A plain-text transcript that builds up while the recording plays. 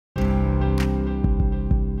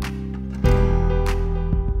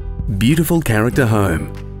beautiful character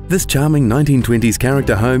home. This charming 1920s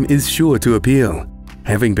character home is sure to appeal.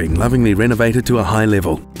 Having been lovingly renovated to a high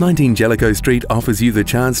level, 19 Jellicoe Street offers you the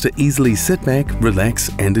chance to easily sit back, relax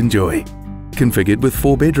and enjoy. Configured with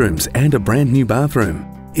 4 bedrooms and a brand new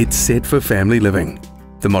bathroom, it's set for family living.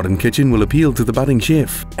 The modern kitchen will appeal to the budding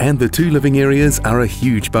chef, and the 2 living areas are a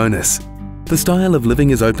huge bonus. The style of living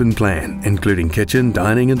is open plan, including kitchen,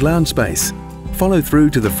 dining and lounge space. Follow through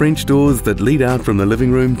to the French doors that lead out from the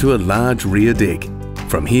living room to a large rear deck.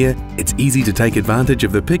 From here, it's easy to take advantage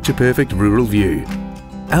of the picture-perfect rural view.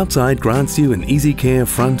 Outside grants you an easy care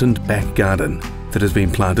front and back garden that has been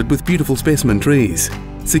planted with beautiful specimen trees.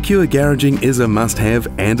 Secure garaging is a must-have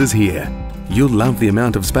and is here. You'll love the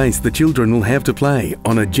amount of space the children will have to play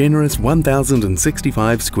on a generous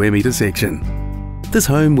 1,065 square metre section. This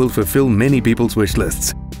home will fulfill many people's wish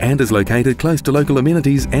lists and is located close to local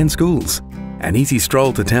amenities and schools. An easy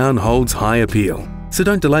stroll to town holds high appeal, so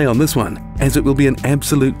don't delay on this one, as it will be an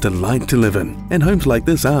absolute delight to live in, and homes like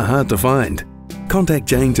this are hard to find. Contact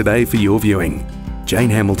Jane today for your viewing.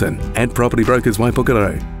 Jane Hamilton at Property Brokers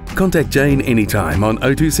Waipukurau. Contact Jane anytime on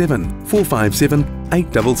 027 457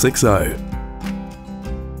 8660.